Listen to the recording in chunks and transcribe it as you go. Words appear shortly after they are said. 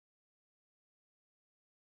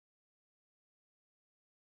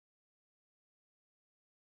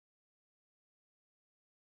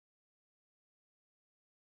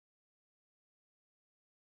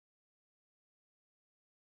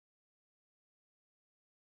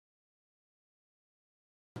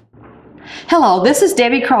Hello, this is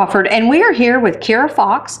Debbie Crawford, and we are here with Kara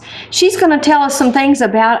Fox. She's going to tell us some things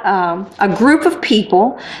about a group of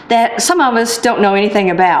people that some of us don't know anything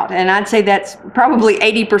about, and I'd say that's probably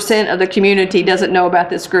 80% of the community doesn't know about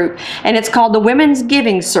this group, and it's called the Women's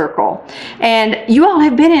Giving Circle. And you all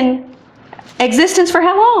have been in existence for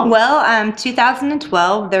how long? Well,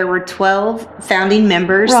 2012, there were 12 founding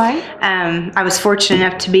members. Right. I was fortunate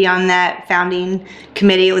enough to be on that founding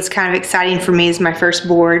committee. It was kind of exciting for me as my first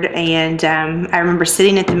board, and I remember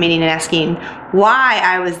sitting at the meeting and asking why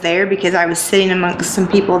I was there, because I was sitting amongst some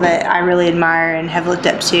people that I really admire and have looked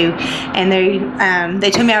up to, and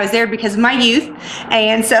they told me I was there because of my youth,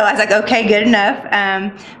 and so I was like, okay, good enough.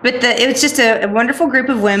 But it was just a wonderful group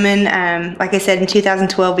of women. Like I said, in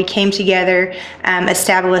 2012 we came together,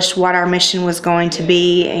 established what our mission was going to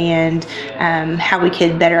be, and how we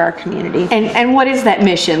could better our community. And what is that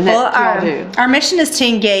mission that you all do? Our mission is to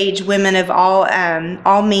engage women of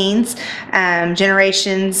all means,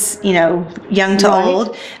 generations, young to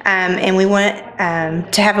old, and we want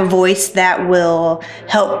to have a voice that will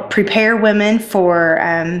help prepare women for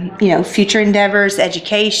future endeavors,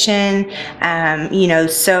 education,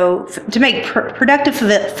 so to make productive,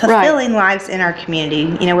 fulfilling lives in our community.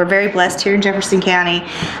 We're very blessed here in Jefferson County.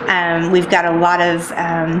 We've got a lot of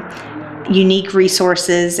unique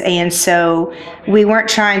resources, and so we weren't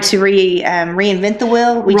trying to reinvent the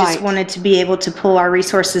wheel. We just wanted to be able to pull our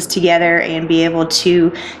resources together and be able to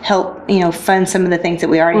help fund some of the things that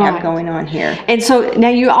we already have going on here. And so now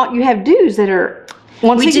you have dues that are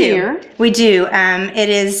once a year. We do. It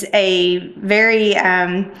is a very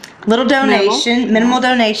little donation, minimal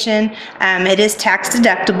donation. It is tax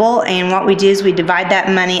deductible, and what we do is we divide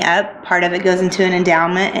that money up. Part of it goes into an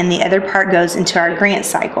endowment, and the other part goes into our grant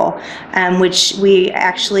cycle, which we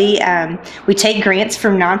actually we take grants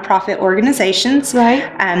from nonprofit organizations. Right.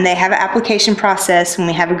 They have an application process, and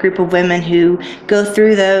we have a group of women who go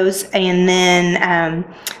through those, and then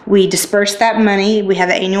we disperse that money. We have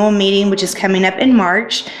an annual meeting, which is coming up in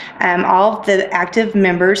March. All of the active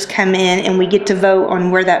members come in, and we get to vote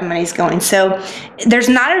on where that money is going. So there's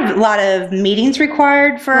not a lot of meetings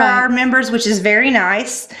required for our members, which is very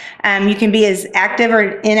nice. You can be as active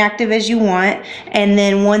or inactive as you want, and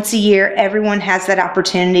then once a year everyone has that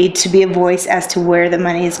opportunity to be a voice as to where the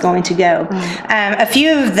money is going to go. A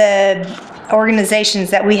few of the organizations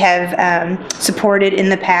that we have supported in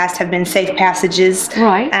the past have been Safe Passages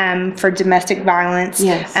for domestic violence,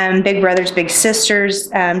 Big Brothers Big Sisters,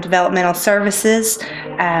 Developmental Services,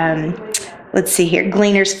 let's see here,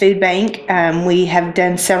 Gleaners Food Bank. We have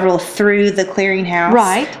done several through the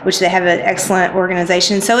Clearinghouse, which they have an excellent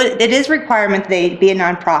organization. So it is a requirement that they be a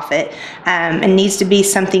nonprofit, and needs to be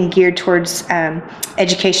something geared towards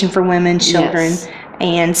education for women, children.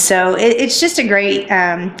 And so it's just a great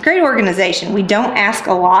organization. We don't ask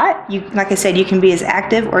a lot. Like I said, you can be as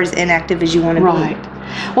active or as inactive as you want to be.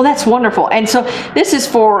 Well, that's wonderful. And so this is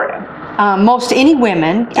for most any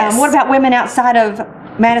women. What about women outside of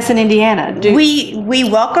Madison, Indiana? We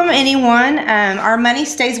welcome anyone. Our money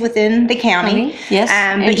stays within the county.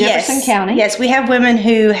 In Jefferson County. Yes, we have women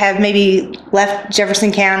who have maybe left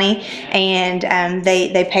Jefferson County, and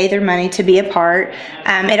they pay their money to be a part.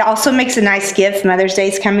 It also makes a nice gift. Mother's Day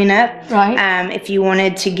is coming up. If you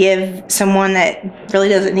wanted to give someone that really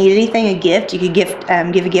doesn't need anything a gift, you could give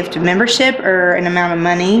a gift of membership or an amount of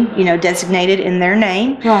money, designated in their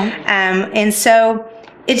name. And so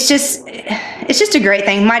it's just a great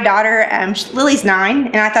thing. My daughter, Lily's 9,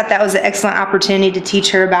 and I thought that was an excellent opportunity to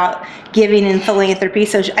teach her about giving and philanthropy.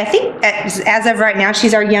 So I think as of right now,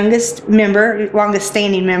 she's our youngest member, longest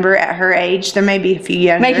standing member at her age. There may be a few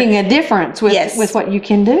younger. Making a difference with what you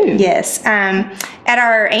can do. Yes. At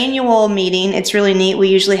our annual meeting, it's really neat. We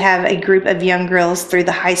usually have a group of young girls through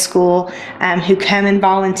the high school who come and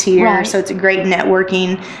volunteer. So it's a great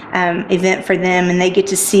networking event for them, and they get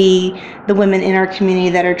to see the women in our community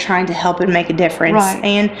that are trying to help and make a difference.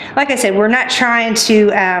 And like I said, we're not trying to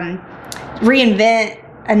reinvent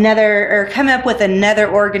another or come up with another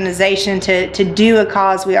organization to do a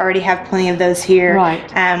cause. We already have plenty of those here.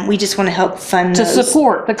 We just want to help fund those. To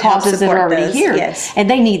support the causes that are already here. And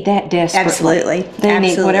they need that desperately. Absolutely. They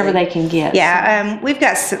need whatever they can get. We've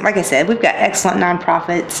got, like I said, we've got excellent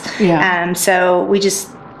nonprofits. So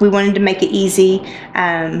we wanted to make it easy.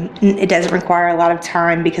 It doesn't require a lot of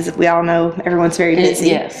time because we all know everyone's very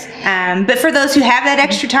busy. But for those who have that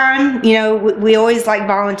extra time, we always like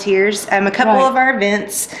volunteers. A couple of our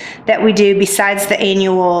events that we do besides the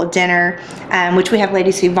annual dinner, which we have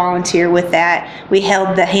ladies who volunteer with that. We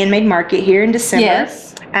held the handmade market here in December.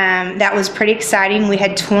 That was pretty exciting. We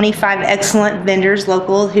had 25 excellent vendors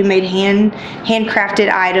local who made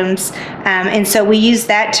handcrafted items, and so we used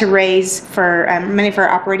that to raise for money for our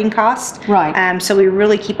operating costs. Right. So we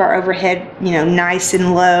really keep our overhead, nice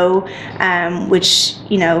and low, which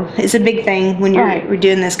is a big thing when we're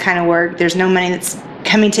doing this kind of work. There's no money that's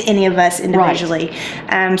coming to any of us individually.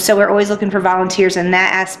 Right. So we're always looking for volunteers in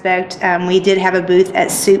that aspect. We did have a booth at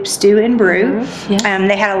Soup, Stew, and Brew. Yes.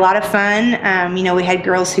 They had a lot of fun. We had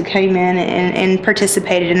girls who came in and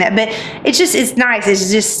participated in that. But it's nice.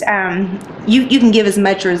 It's just, you can give as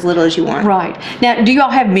much or as little as you want. Right. Now, do you all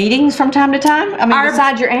have meetings from time to time? I mean,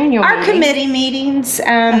 besides your annual meetings? Our committee meetings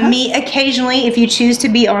meet occasionally if you choose to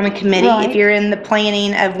be on a committee. Right. If you're in the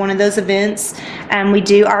planning of one of those events, we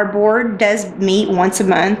do. Our board does meet once a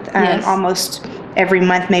month, yes. Almost every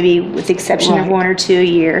month, maybe with the exception of 1 or 2 a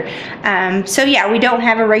year. So yeah, we don't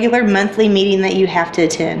have a regular monthly meeting that you have to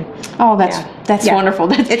attend. Oh, that's wonderful.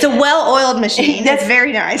 It's a well-oiled machine. That's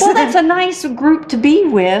very nice. Well, that's a nice group to be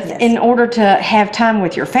with in order to have time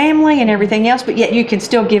with your family and everything else, but yet you can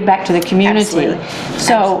still give back to the community. Absolutely.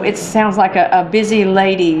 So Absolutely. It sounds like a busy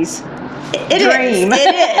lady's dream.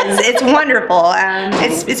 It is. It's wonderful.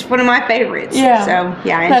 It's one of my favorites. Yeah. So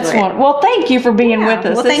yeah, I enjoy it. Well, thank you for being with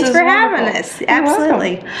us. Well, thanks for having us.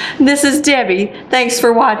 Absolutely. This is Debbie. Thanks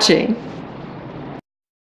for watching.